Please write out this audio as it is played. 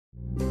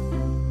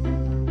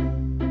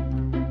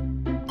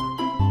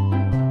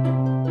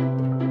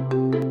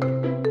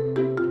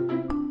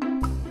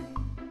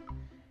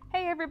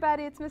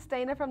everybody, it's Miss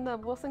Dana from the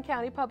Wilson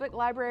County Public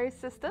Library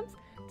Systems.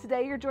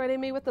 Today you're joining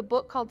me with a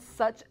book called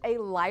Such a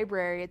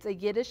Library. It's a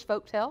Yiddish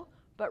folktale,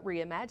 but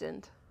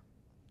reimagined.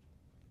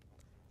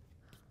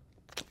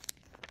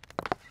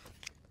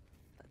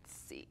 Let's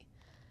see.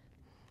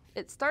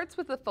 It starts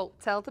with the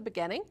folktale at the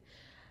beginning.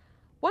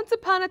 Once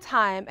upon a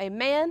time, a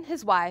man,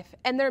 his wife,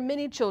 and their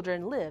many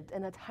children lived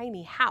in a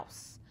tiny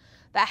house.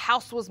 The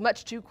house was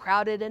much too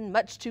crowded and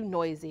much too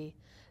noisy.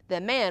 The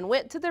man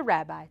went to the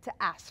rabbi to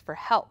ask for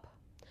help.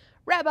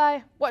 "Rabbi,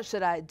 what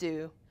should I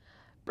do?"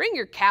 "Bring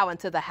your cow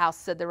into the house,"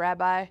 said the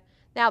rabbi.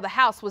 Now the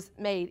house was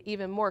made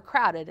even more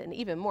crowded and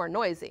even more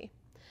noisy.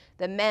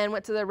 The man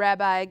went to the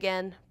rabbi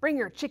again. "Bring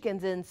your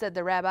chickens in," said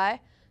the rabbi.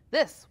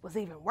 This was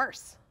even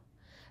worse.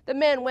 The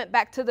man went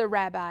back to the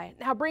rabbi.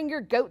 "Now bring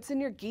your goats and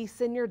your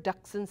geese and your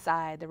ducks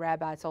inside," the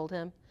rabbi told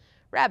him.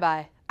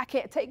 "Rabbi, I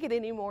can't take it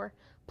anymore.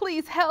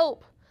 Please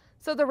help."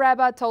 So the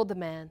rabbi told the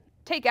man,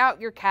 "Take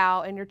out your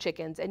cow and your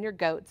chickens and your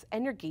goats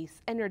and your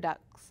geese and your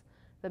ducks."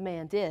 The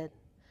man did.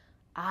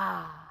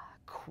 Ah,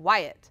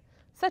 quiet.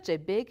 Such a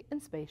big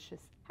and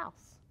spacious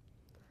house.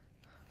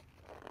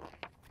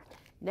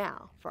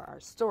 Now for our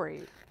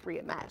story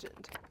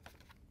reimagined.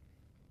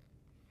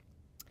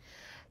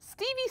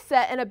 Stevie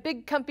sat in a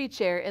big comfy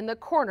chair in the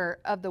corner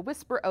of the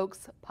Whisper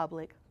Oaks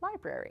Public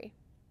Library.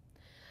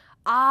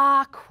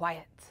 Ah,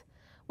 quiet.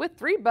 With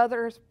 3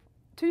 brothers,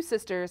 2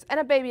 sisters, and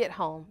a baby at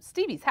home,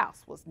 Stevie's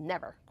house was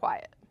never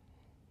quiet.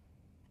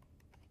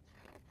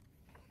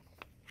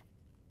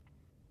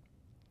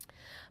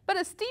 But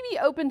as Stevie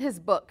opened his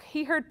book,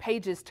 he heard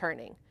pages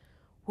turning.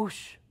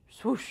 Whoosh,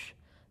 swoosh,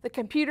 the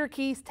computer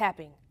keys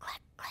tapping,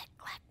 clack, clack,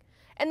 clack,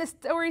 and the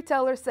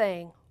storyteller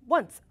saying,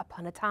 "Once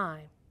upon a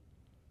time."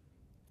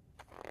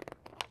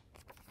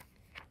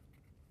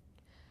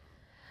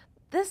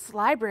 "This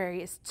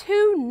library is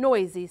too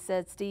noisy,"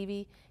 said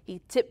Stevie. He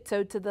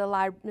tiptoed to the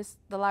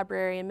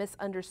librarian,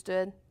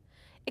 misunderstood.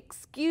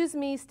 "Excuse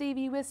me,"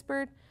 Stevie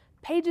whispered.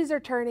 "Pages are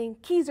turning,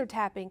 keys are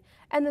tapping,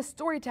 and the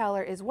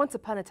storyteller is once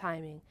upon a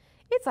timing.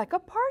 It's like a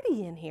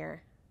party in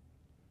here."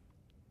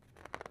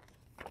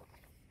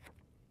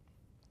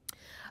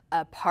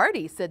 "A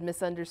party," said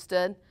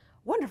Misunderstood.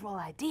 "Wonderful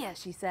idea,"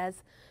 she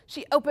says.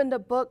 She opened a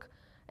book,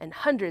 and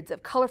hundreds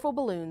of colorful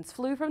balloons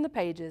flew from the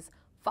pages,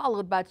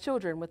 followed by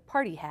children with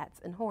party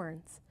hats and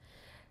horns.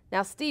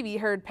 Now Stevie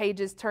heard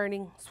pages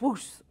turning,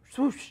 swoosh,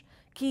 swoosh,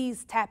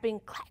 keys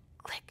tapping, clack,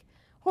 click,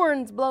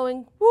 horns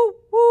blowing, woo,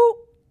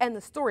 woo, and the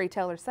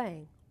storyteller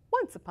saying,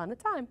 "Once upon a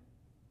time."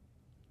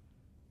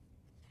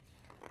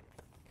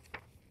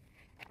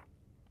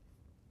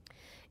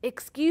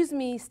 "Excuse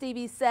me,"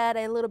 Stevie said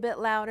a little bit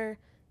louder.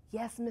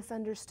 "Yes,"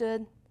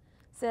 Misunderstood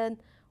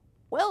said.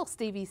 "Well,"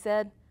 Stevie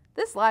said,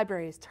 "this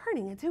library is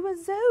turning into a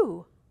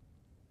zoo."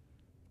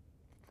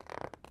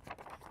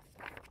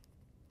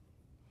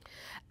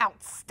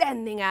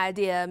 "Outstanding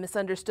idea,"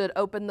 Misunderstood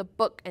opened the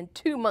book, and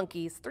 2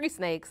 monkeys, 3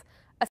 snakes,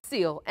 a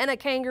seal, and a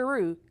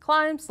kangaroo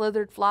climbed,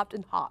 slithered, flopped,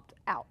 and hopped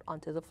out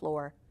onto the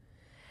floor.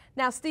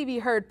 Now Stevie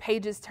heard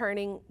pages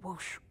turning,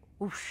 whoosh,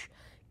 whoosh,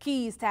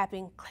 keys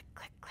tapping, click,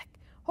 click, click,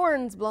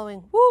 horns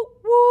blowing, woo,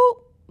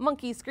 woo,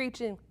 monkeys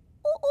screeching,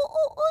 ooh, ooh,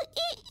 ooh, ooh,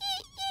 ee,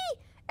 ee, ee,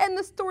 and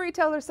the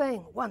storyteller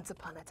saying, "Once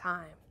upon a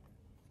time."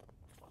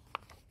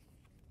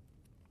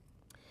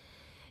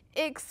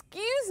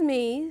 "Excuse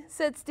me,"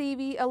 said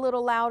Stevie a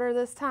little louder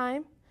this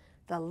time.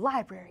 "The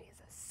library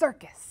is a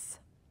circus."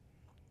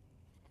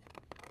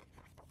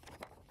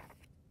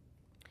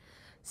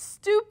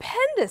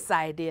 "Stupendous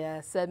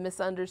idea," said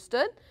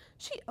Misunderstood.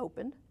 She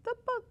opened the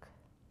book.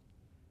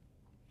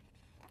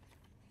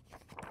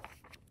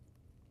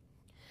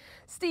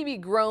 Stevie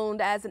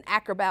groaned as an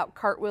acrobat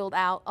cartwheeled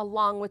out,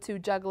 along with 2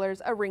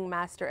 jugglers, a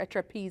ringmaster, a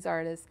trapeze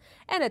artist,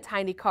 and a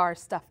tiny car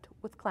stuffed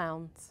with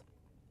clowns.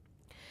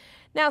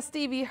 Now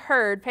Stevie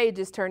heard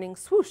pages turning,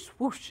 swoosh,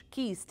 whoosh,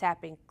 keys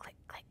tapping, click,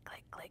 click,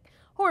 click, click,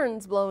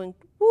 horns blowing,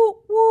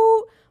 woo,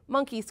 woo,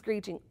 monkeys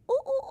screeching, ooh,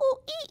 ooh, ooh,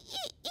 ee,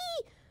 ee,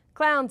 ee,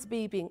 clowns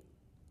beeping,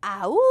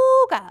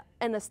 auga,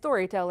 and the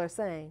storyteller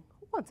saying,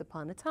 "Once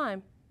upon a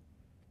time."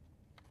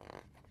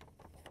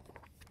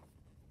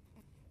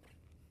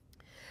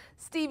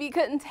 Stevie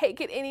couldn't take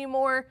it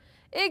anymore.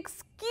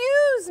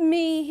 "Excuse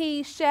me,"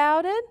 he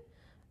shouted.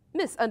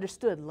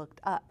 Misunderstood looked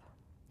up.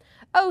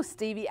 "Oh,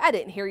 Stevie, I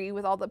didn't hear you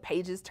with all the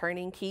pages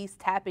turning, keys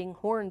tapping,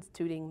 horns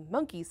tooting,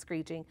 monkeys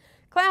screeching,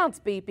 clowns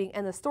beeping,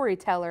 and the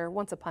storyteller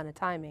once upon a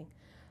timing."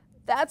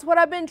 "That's what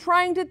I've been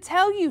trying to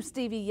tell you,"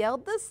 Stevie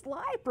yelled. "This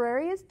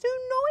library is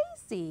too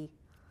noisy."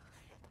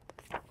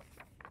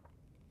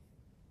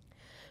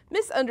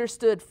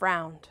 Misunderstood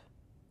frowned.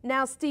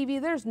 "Now, Stevie,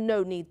 there's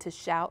no need to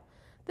shout.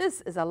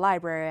 This is a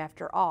library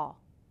after all."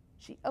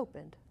 She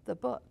opened the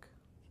book.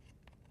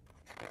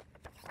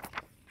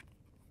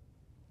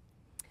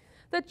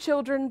 The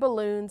children,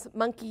 balloons,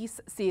 monkeys,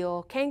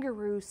 seal,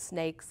 kangaroos,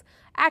 snakes,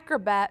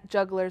 acrobat,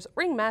 jugglers,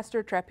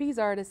 ringmaster, trapeze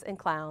artists, and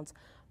clowns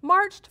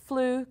marched,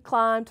 flew,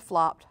 climbed,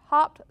 flopped,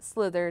 hopped,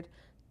 slithered,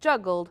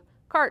 juggled,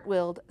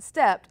 cartwheeled,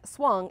 stepped,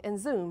 swung, and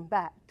zoomed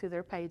back to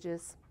their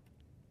pages.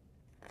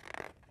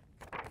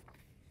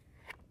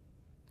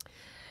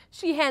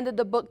 She handed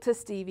the book to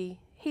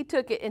Stevie. He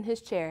took it in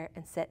his chair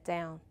and sat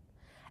down.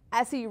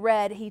 As he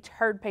read, he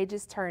heard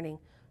pages turning,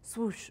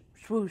 swoosh,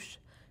 swoosh,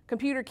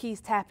 computer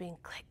keys tapping,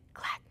 click,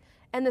 clack,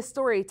 and the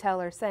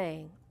storyteller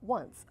saying,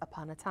 "Once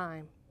upon a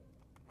time."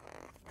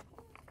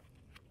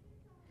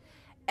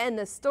 And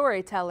the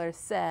storyteller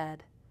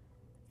said,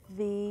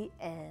 "The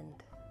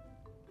end."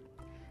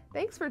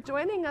 Thanks for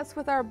joining us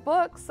with our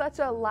book, Such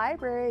a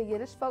Library,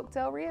 Yiddish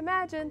Folktale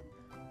Reimagined.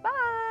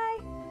 Bye.